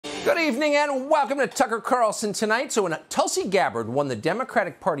Good evening and welcome to Tucker Carlson Tonight. So when Tulsi Gabbard won the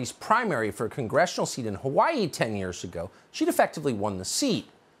Democratic Party's primary for a congressional seat in Hawaii 10 years ago, she'd effectively won the seat.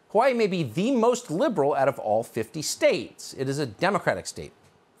 Hawaii may be the most liberal out of all 50 states. It is a Democratic state.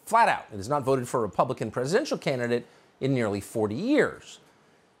 Flat out. It has not voted for a Republican presidential candidate in nearly 40 years.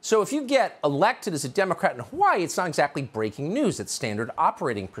 So if you get elected as a Democrat in Hawaii, it's not exactly breaking news. It's standard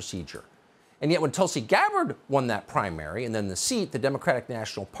operating procedure. And yet when Tulsi Gabbard won that primary and then the seat, the Democratic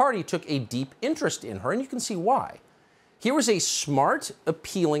National Party took a deep interest in her, and you can see why. Here was a smart,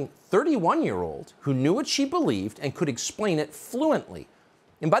 appealing 31-year-old who knew what she believed and could explain it fluently.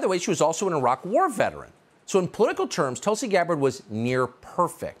 And by the way, she was also an Iraq War veteran. So in political terms, Tulsi Gabbard was near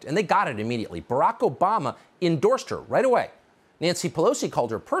perfect, and they got it immediately. Barack Obama endorsed her right away. Nancy Pelosi called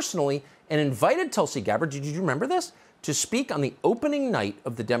her personally and invited Tulsi Gabbard, did you remember this, to speak on the opening night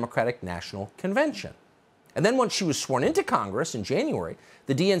of the Democratic National Convention. And then once she was sworn into Congress in January,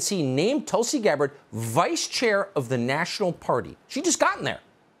 the DNC named Tulsi Gabbard vice chair of the National Party. She'd just gotten there,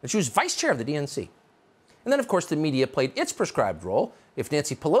 and she was vice chair of the DNC. And then, of course, the media played its prescribed role. If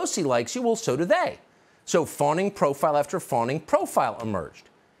Nancy Pelosi likes you, well, so do they. So fawning profile after fawning profile emerged.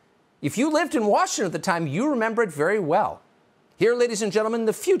 If you lived in Washington at the time, you remember it very well. Here, ladies and gentlemen,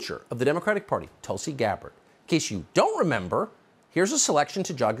 the future of the Democratic Party, Tulsi Gabbard. In case you don't remember, here's a selection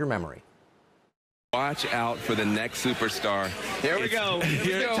to jog your memory. Watch out for the next superstar. Here we go.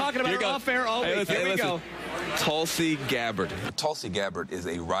 You're talking about off-air all week. Here we go. Tulsi Gabbard. Tulsi Gabbard is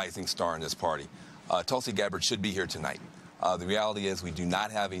a rising star in this party. Tulsi Gabbard should be here tonight. The reality is we do not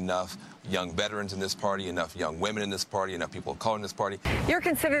have enough young veterans in this party, enough young women in this party, enough people of color in this party. You're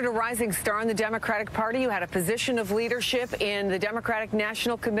considered a rising star in the Democratic Party. You had a position of leadership in the Democratic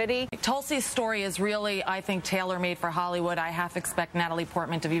National Committee. Tulsi's story is really, I think, tailor-made for Hollywood. I half expect Natalie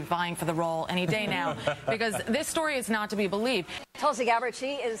Portman to be vying for the role any day now, because this story is not to be believed. Tulsi Gabbard,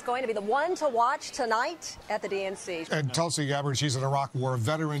 she is going to be the one to watch tonight at the DNC. And Tulsi Gabbard, she's an Iraq War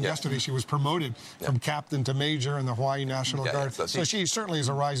veteran. Yesterday, she was promoted from captain to major in the Hawaii National Guard. So she certainly is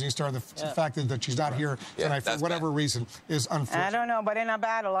a rising star. The fact that she's not here tonight for whatever reason is unfortunate. I don't know, but in a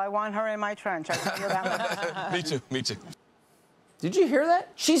battle, I want her in my trench. I tell you that. Me too. Me too. Did you hear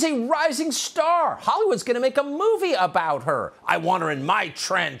that? She's a rising star. Hollywood's going to make a movie about her. I want her in my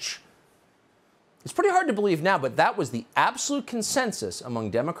trench. It's pretty hard to believe now, but that was the absolute consensus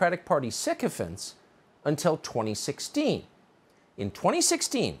among Democratic Party sycophants until 2016. In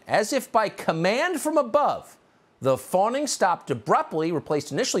 2016, as if by command from above, the fawning stopped abruptly,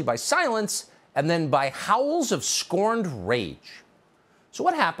 replaced initially by silence, and then by howls of scorned rage. So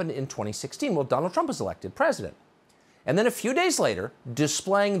what happened in 2016? Well, Donald Trump was elected president. And then a few days later,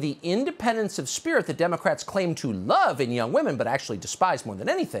 displaying the independence of spirit that Democrats claim to love in young women, but actually despise more than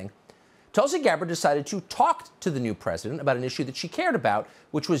anything, Tulsi Gabbard decided to talk to the new president about an issue that she cared about,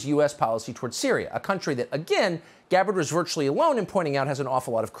 which was U.S. policy towards Syria, a country that, again, Gabbard was virtually alone in pointing out has an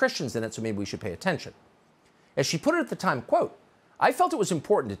awful lot of Christians in it, so maybe we should pay attention. As she put it at the time, quote, I felt it was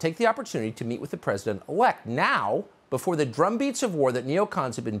important to take the opportunity to meet with the president-elect now, before the drumbeats of war that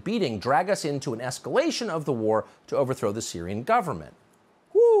neocons have been beating drag us into an escalation of the war to overthrow the Syrian government.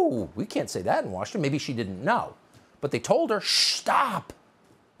 Whoo, we can't say that in Washington. Maybe she didn't know. But they told her, shh, stop.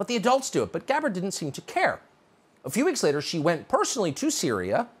 Let the adults do it. But Gabbard didn't seem to care. A few weeks later, she went personally to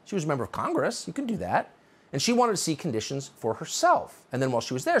Syria. She was a member of Congress. You can do that. And she wanted to see conditions for herself. And then while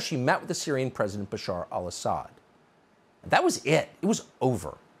she was there, she met with the Syrian President Bashar al-Assad. And that was it. It was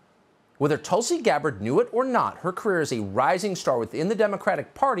over. Whether Tulsi Gabbard knew it or not, her career as a rising star within the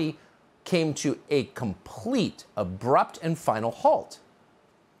Democratic Party came to a complete, abrupt, and final halt.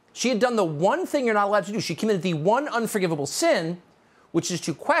 She had done the one thing you're not allowed to do. She committed the one unforgivable sin, which is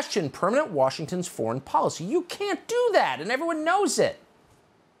to question permanent Washington's foreign policy. You can't do that, and everyone knows it.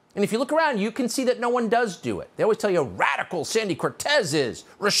 And if you look around, you can see that no one does do it. They always tell you radical Sandy Cortez is,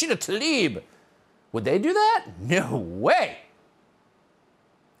 Rashida Tlaib. Would they do that? No way.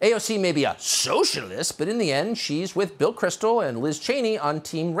 AOC may be a socialist, but in the end, she's with Bill Kristol and Liz Cheney on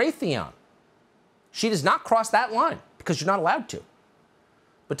Team Raytheon. She does not cross that line because you're not allowed to.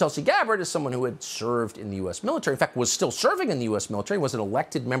 But Tulsi Gabbard is someone who had served in the U.S. military, in fact, was still serving in the U.S. military, was an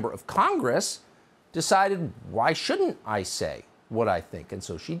elected member of Congress, decided, why shouldn't I say what I think? And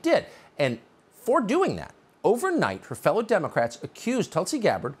so she did. And for doing that, overnight, her fellow Democrats accused Tulsi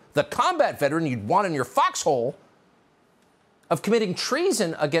Gabbard, the combat veteran you'd want in your foxhole, of committing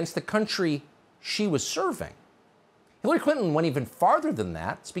treason against the country she was serving. Hillary Clinton went even farther than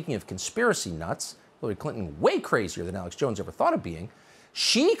that. Speaking of conspiracy nuts, Hillary Clinton way crazier than Alex Jones ever thought of being.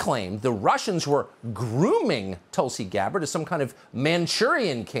 She claimed the Russians were grooming Tulsi Gabbard as some kind of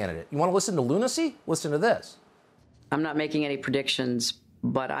Manchurian candidate. You want to listen to lunacy? Listen to this. I'm not making any predictions,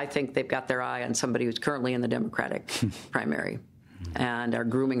 But I think they've got their eye on somebody who's currently in the Democratic primary and are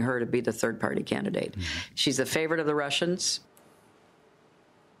grooming her to be the third-party candidate. She's the favorite of the Russians.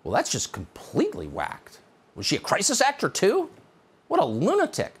 Well, that's just completely whacked. Was she a crisis actor, too? What a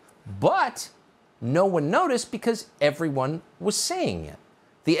lunatic. But no one noticed because everyone was saying it.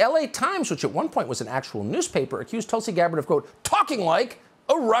 The LA Times, which at one point was an actual newspaper, accused Tulsi Gabbard of, quote, talking like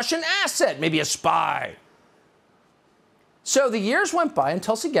a Russian asset, maybe a spy. So the years went by and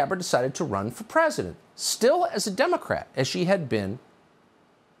Tulsi Gabbard decided to run for president, still as a Democrat, as she had been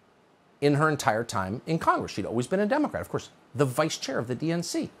in her entire time in Congress. She'd always been a Democrat, of course, the vice chair of the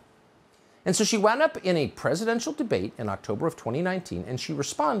DNC. And so she wound up in a presidential debate in October of 2019, and she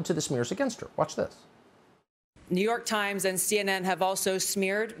responded to the smears against her. Watch this. New York Times and CNN have also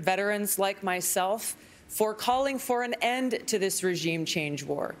smeared veterans like myself for calling for an end to this regime change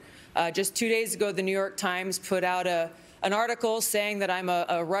war. Just 2 days ago, the New York Times put out an article saying that I'm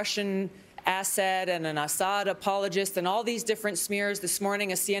a Russian asset and an Assad apologist and all these different smears. This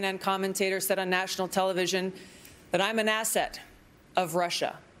morning, a CNN commentator said on national television that I'm an asset of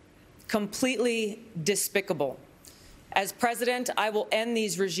Russia. Completely despicable. As president, I will end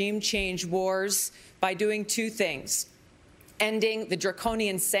these regime change wars by doing two things: ending the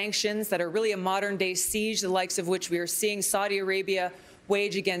draconian sanctions that are really a modern-day siege, the likes of which we are seeing Saudi Arabia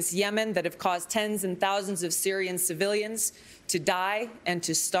wage against Yemen, that have caused tens and thousands of Syrian civilians to die and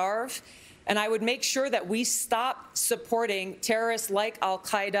to starve. And I would make sure that we stop supporting terrorists like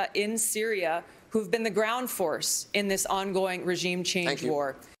al-Qaeda in Syria, who've been the ground force in this ongoing regime change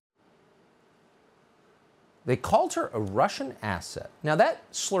war. They called her a Russian asset. Now, that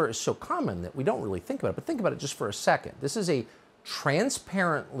slur is so common that we don't really think about it, but think about it just for a second. This is a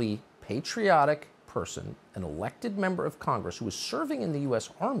transparently patriotic person, an elected member of Congress who was serving in the U.S.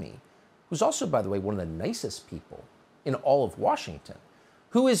 Army, who's also, by the way, one of the nicest people in all of Washington,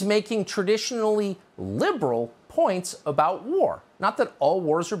 who is making traditionally liberal points about war. Not that all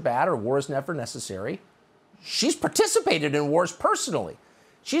wars are bad or war is never necessary. She's participated in wars personally.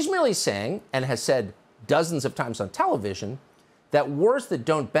 She's merely saying, and has said dozens of times on television, that wars that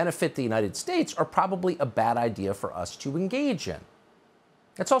don't benefit the United States are probably a bad idea for us to engage in.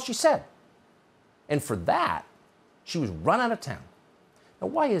 That's all she said. And for that, she was run out of town. Now,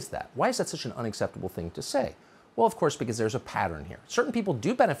 why is that? Why is that such an unacceptable thing to say? Well, of course, because there's a pattern here. Certain people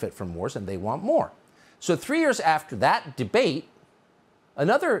do benefit from wars and they want more. So 3 years after that debate,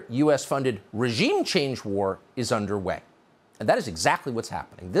 another U.S.-funded regime change war is underway. And that is exactly what's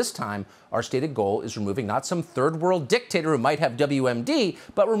happening. This time, our stated goal is removing not some third world dictator who might have WMD,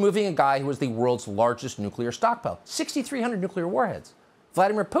 but removing a guy who is the world's largest nuclear stockpile, 6,300 nuclear warheads,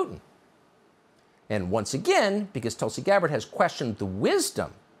 Vladimir Putin. And once again, because Tulsi Gabbard has questioned the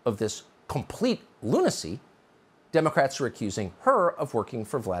wisdom of this complete lunacy, Democrats are accusing her of working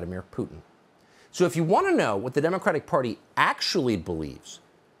for Vladimir Putin. So if you want to know what the Democratic Party actually believes,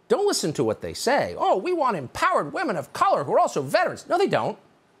 don't listen to what they say. Oh, we want empowered women of color who are also veterans. No, they don't.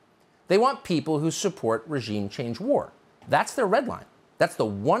 They want people who support regime change war. That's their red line. That's the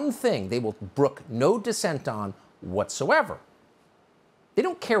one thing they will brook no dissent on whatsoever. They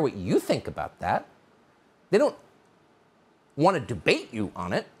don't care what you think about that. They don't want to debate you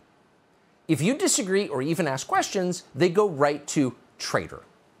on it. If you disagree or even ask questions, they go right to traitor.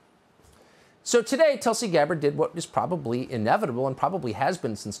 So today, Tulsi Gabbard did what is probably inevitable and probably has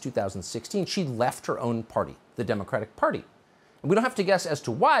been since 2016. She left her own party, the Democratic Party. And we don't have to guess as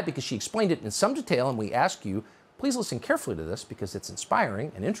to why, because she explained it in some detail, and we ask you, please listen carefully to this because it's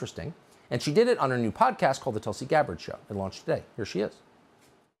inspiring and interesting. And she did it on her new podcast called The Tulsi Gabbard Show. It launched today. Here she is.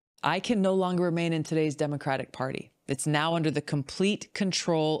 I can no longer remain in today's Democratic Party. It's now under the complete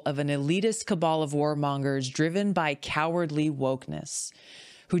control of an elitist cabal of warmongers driven by cowardly wokeness,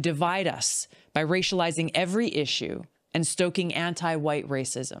 who divide us by racializing every issue and stoking anti-white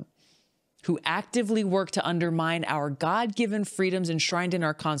racism, who actively work to undermine our God-given freedoms enshrined in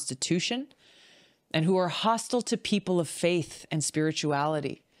our Constitution, and who are hostile to people of faith and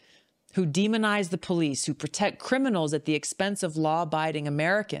spirituality, who demonize the police, who protect criminals at the expense of law-abiding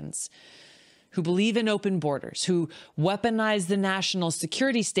Americans, who believe in open borders, who weaponize the national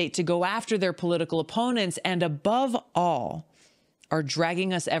security state to go after their political opponents, and above all, are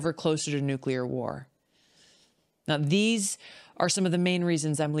dragging us ever closer to nuclear war. Now, these are some of the main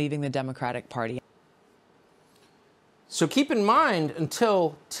reasons I'm leaving the Democratic Party. So keep in mind,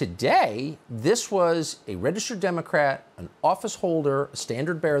 until today, this was a registered Democrat, an office holder, a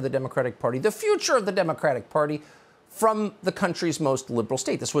standard bearer of the Democratic Party, the future of the Democratic Party from the country's most liberal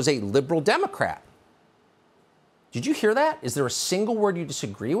state. This was a liberal Democrat. Did you hear that? Is there a single word you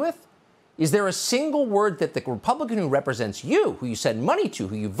disagree with? Is there a single word that the Republican who represents you, who you send money to,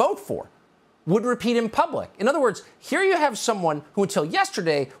 who you vote for, would repeat in public? In other words, here you have someone who until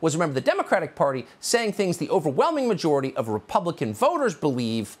yesterday was a member of the Democratic Party saying things the overwhelming majority of Republican voters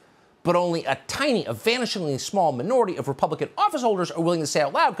believe, but only a tiny, a vanishingly small minority of Republican office holders are willing to say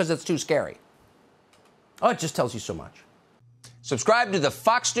out loud because it's too scary. Oh, it just tells you so much. Subscribe to the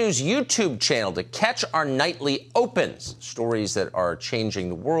Fox News YouTube channel to catch our nightly opens, stories that are changing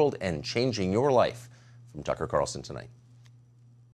the world and changing your life. From Tucker Carlson Tonight.